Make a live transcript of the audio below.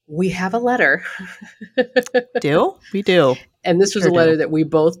we have a letter. Do? We do. And this was Sure a letter do. that we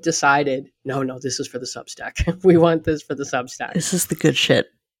both decided, no, this is for the Substack. We want this for the Substack. This is the good shit.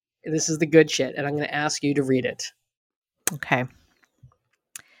 This is the good shit. And I'm going to ask you to read it. Okay.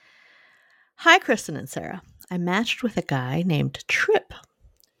 Hi, Kristen and Sarah. I matched with a guy named Trip,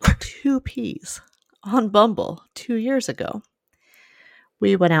 2 P's, on Bumble 2 years ago.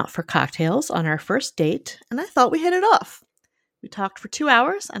 We went out for cocktails on our first date, and I thought we hit it off. We talked for 2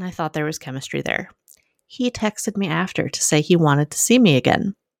 hours, and I thought there was chemistry there. He texted me after to say he wanted to see me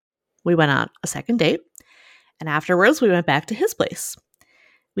again. We went on a second date, and afterwards we went back to his place.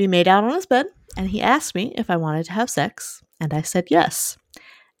 We made out on his bed, and he asked me if I wanted to have sex, and I said yes.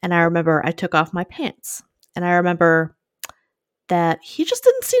 And I remember I took off my pants, and I remember that he just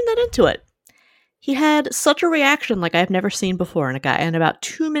didn't seem that into it. He had such a reaction like I've never seen before in a guy, and about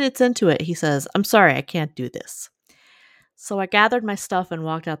 2 minutes into it, he says, "I'm sorry, I can't do this." So I gathered my stuff and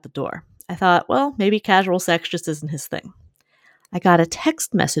walked out the door. I thought, well, maybe casual sex just isn't his thing. I got a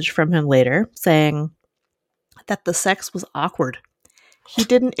text message from him later saying that the sex was awkward. He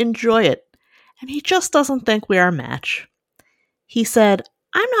didn't enjoy it, and he just doesn't think we are a match. He said,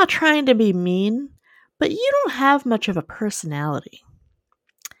 "I'm not trying to be mean, but you don't have much of a personality."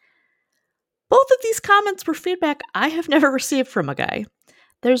 Both of these comments were feedback I have never received from a guy.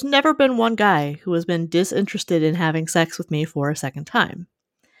 There's never been one guy who has been disinterested in having sex with me for a second time.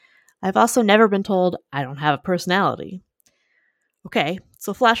 I've also never been told I don't have a personality. Okay,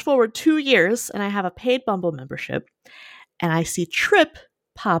 so flash forward 2 years, and I have a paid Bumble membership, and I see Trip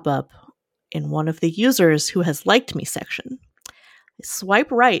pop up in one of the users who has liked me section. I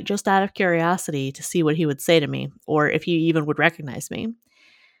swipe right just out of curiosity to see what he would say to me, or if he even would recognize me.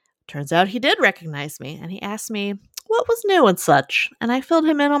 Turns out he did recognize me, and he asked me what was new and such, and I filled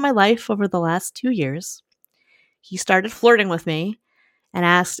him in on my life over the last 2 years. He started flirting with me and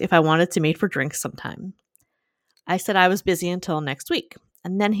asked if I wanted to meet for drinks sometime. I said I was busy until next week,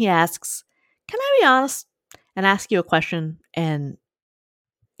 and then he asks, "Can I be honest and ask you a question?" And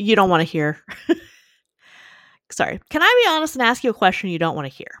you don't want to hear. Sorry. "Can I be honest and ask you a question you don't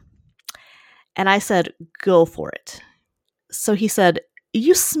want to hear?" And I said, "Go for it." So he said,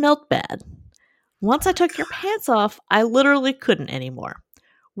 "You smelled bad. Once I took your pants off, I literally couldn't anymore.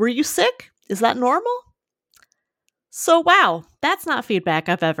 Were you sick? Is that normal?" So wow, that's not feedback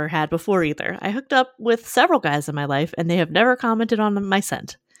I've ever had before either. I hooked up with several guys in my life, and they have never commented on my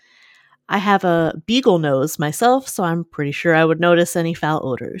scent. I have a beagle nose myself, so I'm pretty sure I would notice any foul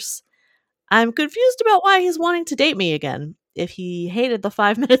odors. I'm confused about why he's wanting to date me again, if he hated the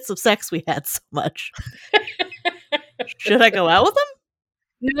 5 minutes of sex we had so much. Should I go out with him?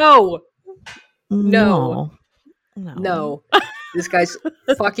 No. This guy's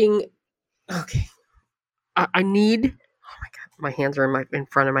fucking... Okay. I need... Oh my God. My hands are in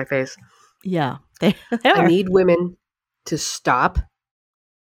front of my face. Yeah, they are. I need women to stop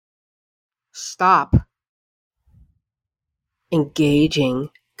engaging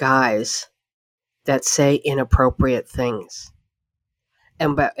guys that say inappropriate things.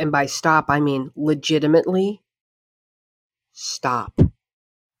 And by stop, I mean legitimately stop.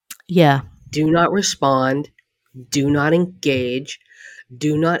 Yeah. Do not respond. Do not engage.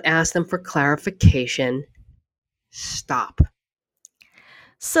 Do not ask them for clarification. Stop.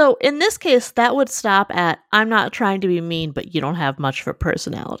 So in this case, that would stop at, "I'm not trying to be mean, but you don't have much of a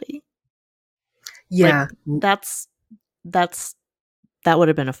personality." Yeah. Like, that would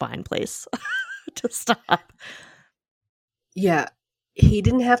have been a fine place to stop. Yeah. He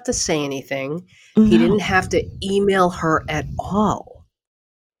didn't have to say anything. No. He didn't have to email her at all.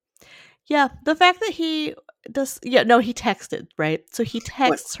 Yeah. The fact that he does... Yeah, no, he texted, right? So he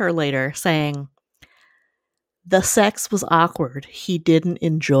texts her later saying, "The sex was awkward. He didn't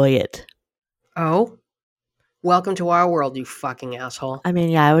enjoy it." Oh? Welcome to our world, you fucking asshole. I mean,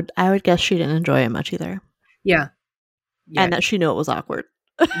 yeah, I would guess she didn't enjoy it much either. Yeah. And that she knew it was awkward.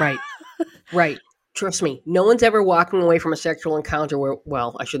 Right. Right. Trust me, no one's ever walking away from a sexual encounter where,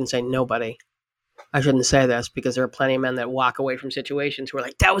 well, I shouldn't say nobody. I shouldn't say this because there are plenty of men that walk away from situations who are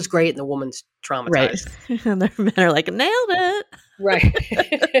like, "That was great," and the woman's traumatized. Right. And the men are like, "Nailed it."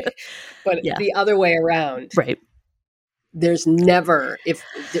 Right. But the other way around. Right. There's never,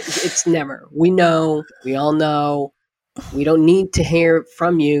 it's never. We all know, we don't need to hear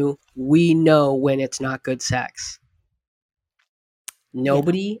from you. We know when it's not good sex.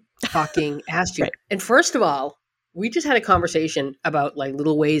 Nobody fucking asked you. Right. And first of all, we just had a conversation about like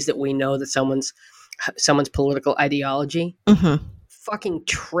little ways that we know that someone's political ideology. Mm-hmm. Fucking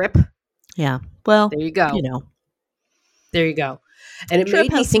Trip. Yeah. Well, there you go. There you go. And it Trip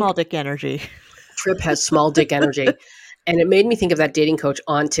made me has think small dick energy. Trip has small dick energy. And it made me think of that dating coach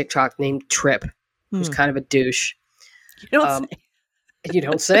on TikTok named Trip, who's kind of a douche. You don't say. You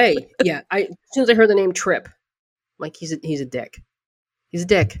don't say. Yeah. As soon as I heard the name Trip, I'm like, he's a dick. He's a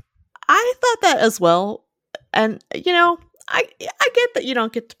dick. I thought that as well. And, you know, I get that you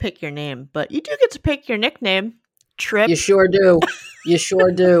don't get to pick your name, but you do get to pick your nickname, Trip. You sure do. You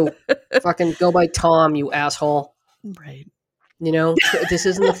sure do. Fucking go by Tom, you asshole. Right. You know, this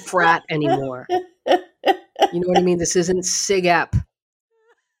isn't a frat anymore. You know what I mean? This isn't Sig Ep.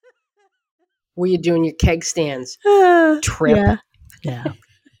 Where you doing your keg stands? Trip. Yeah.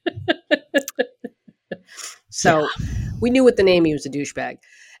 So we knew with the name he was a douchebag.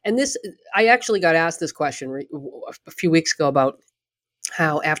 And this, I actually got asked this question a few weeks ago about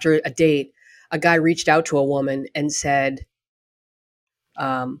how after a date, a guy reached out to a woman and said,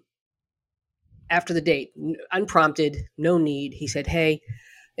 after the date, unprompted, no need, he said, "Hey,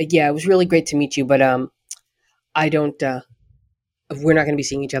 yeah, it was really great to meet you, but I don't, we're not going to be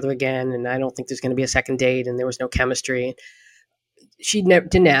seeing each other again, and I don't think there's going to be a second date, and there was no chemistry." She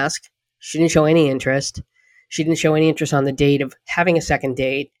didn't ask. She didn't show any interest. She didn't show any interest on the date of having a second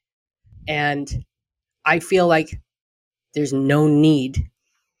date. And I feel like there's no need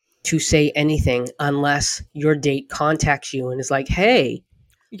to say anything unless your date contacts you and is like, "Hey,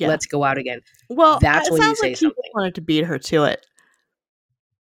 let's go out again." Well, that's when you say like something. He wanted to beat her to it.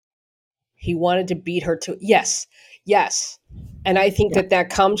 He wanted to beat her to yes. And I think that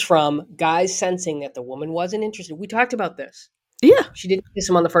comes from guys sensing that the woman wasn't interested. We talked about this. Yeah. She didn't kiss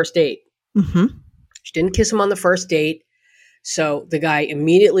him on the first date. Mm-hmm. She didn't kiss him on the first date. So the guy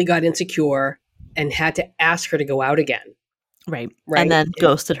immediately got insecure and had to ask her to go out again. Right. And then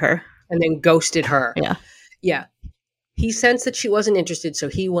ghosted her. Yeah. He sensed that she wasn't interested, so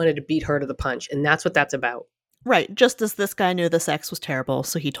he wanted to beat her to the punch. And that's what that's about. Right. Just as this guy knew the sex was terrible,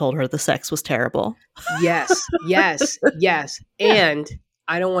 so he told her the sex was terrible. Yes. And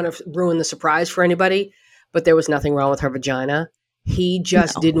I don't want to ruin the surprise for anybody, but there was nothing wrong with her vagina. He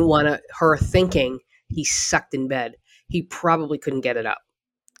just didn't want her thinking he sucked in bed. He probably couldn't get it up.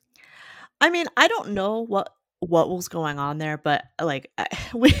 I mean, I don't know what was going on there, but like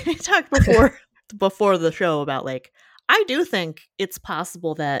we talked before the show about like I do think it's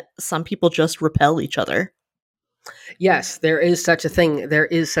possible that some people just repel each other. Yes, there is such a thing. There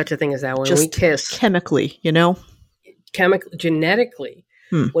is such a thing as that when we kiss chemically, you know, genetically,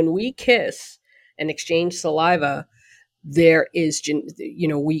 when we kiss and exchange saliva, there is,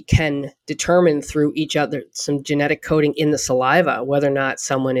 we can determine through each other some genetic coding in the saliva whether or not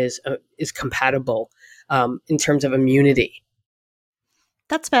someone is compatible in terms of immunity.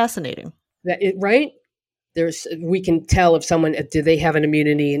 That's fascinating. Right? We can tell if someone, do they have an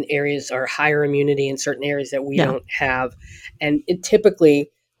immunity in areas or higher immunity in certain areas that we don't have. And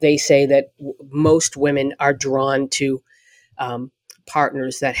typically they say that most women are drawn to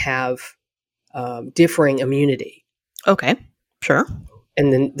partners that have differing immunity. Okay, sure.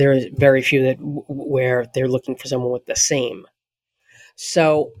 And then there's very few that where they're looking for someone with the same.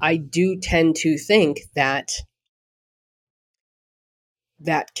 So I do tend to think that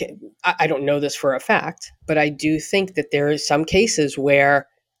I don't know this for a fact, but I do think that there is some cases where,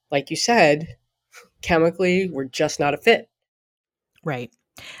 like you said, chemically we're just not a fit. Right.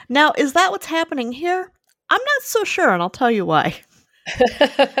 Now, is that what's happening here? I'm not so sure, and I'll tell you why.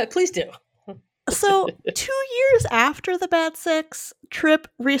 Please do. So, 2 years after the bad sex, Trip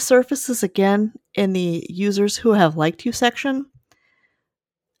resurfaces again in the users who have liked you section.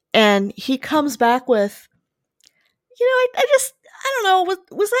 And he comes back with, I don't know,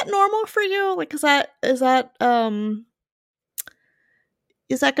 was that normal for you? Like, is that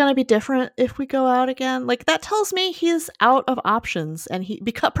going to be different if we go out again? Like, that tells me he's out of options, and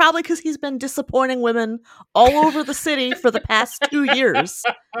probably because he's been disappointing women all over the city for the past 2 years.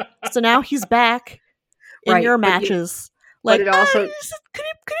 So now he's back in your matches. Like, could it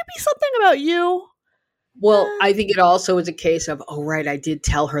be something about you? Well, I think it also is a case of, I did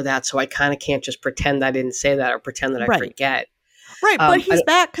tell her that, so I kind of can't just pretend I didn't say that or pretend that I forget. Right, but he's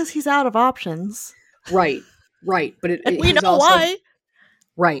back because he's out of options. Right. But we know why.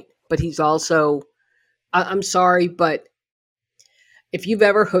 Right, but he's also, I'm sorry, but if you've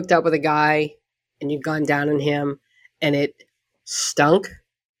ever hooked up with a guy and you've gone down on him and it stunk,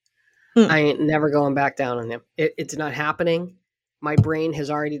 I ain't never going back down on him. It's not happening. My brain has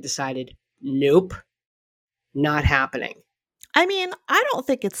already decided, nope, not happening. I mean, I don't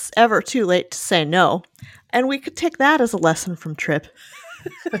think it's ever too late to say no. And we could take that as a lesson from Trip.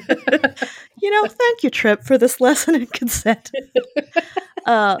 Thank you, Trip, for this lesson in consent.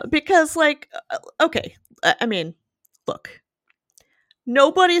 Because, okay, I mean, look,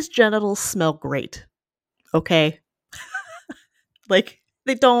 nobody's genitals smell great, okay? Like,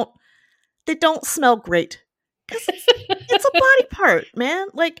 they don't smell great. Because it's a body part, man.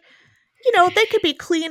 Like, you know, they could be clean